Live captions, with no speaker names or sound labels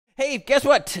Hey, guess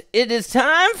what? It is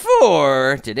time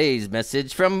for today's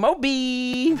message from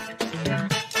Moby.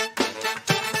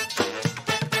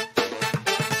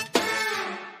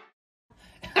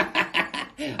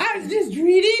 I was just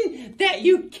reading that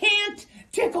you can't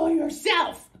tickle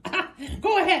yourself.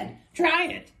 Go ahead, try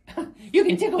it. You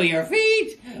can tickle your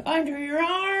feet, under your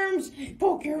arms,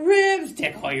 poke your ribs,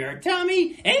 tickle your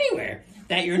tummy, anywhere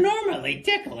that you're normally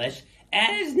ticklish,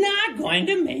 and it's not going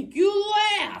to make you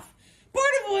laugh. Part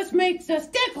of what makes us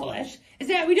ticklish is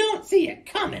that we don't see it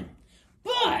coming.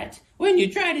 But when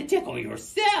you try to tickle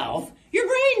yourself, your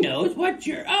brain knows what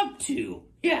you're up to.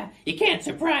 Yeah, you can't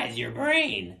surprise your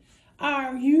brain.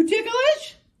 Are you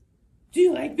ticklish? Do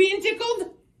you like being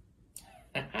tickled?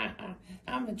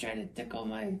 I'm gonna try to tickle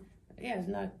my... Yeah, it's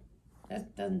not...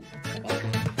 That doesn't tickle.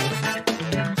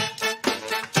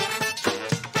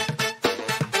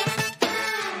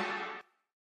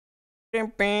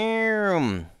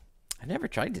 I never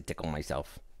tried to tickle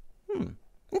myself.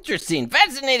 Interesting,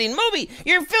 fascinating, Moby.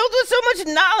 You're filled with so much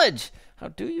knowledge. How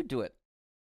do you do it?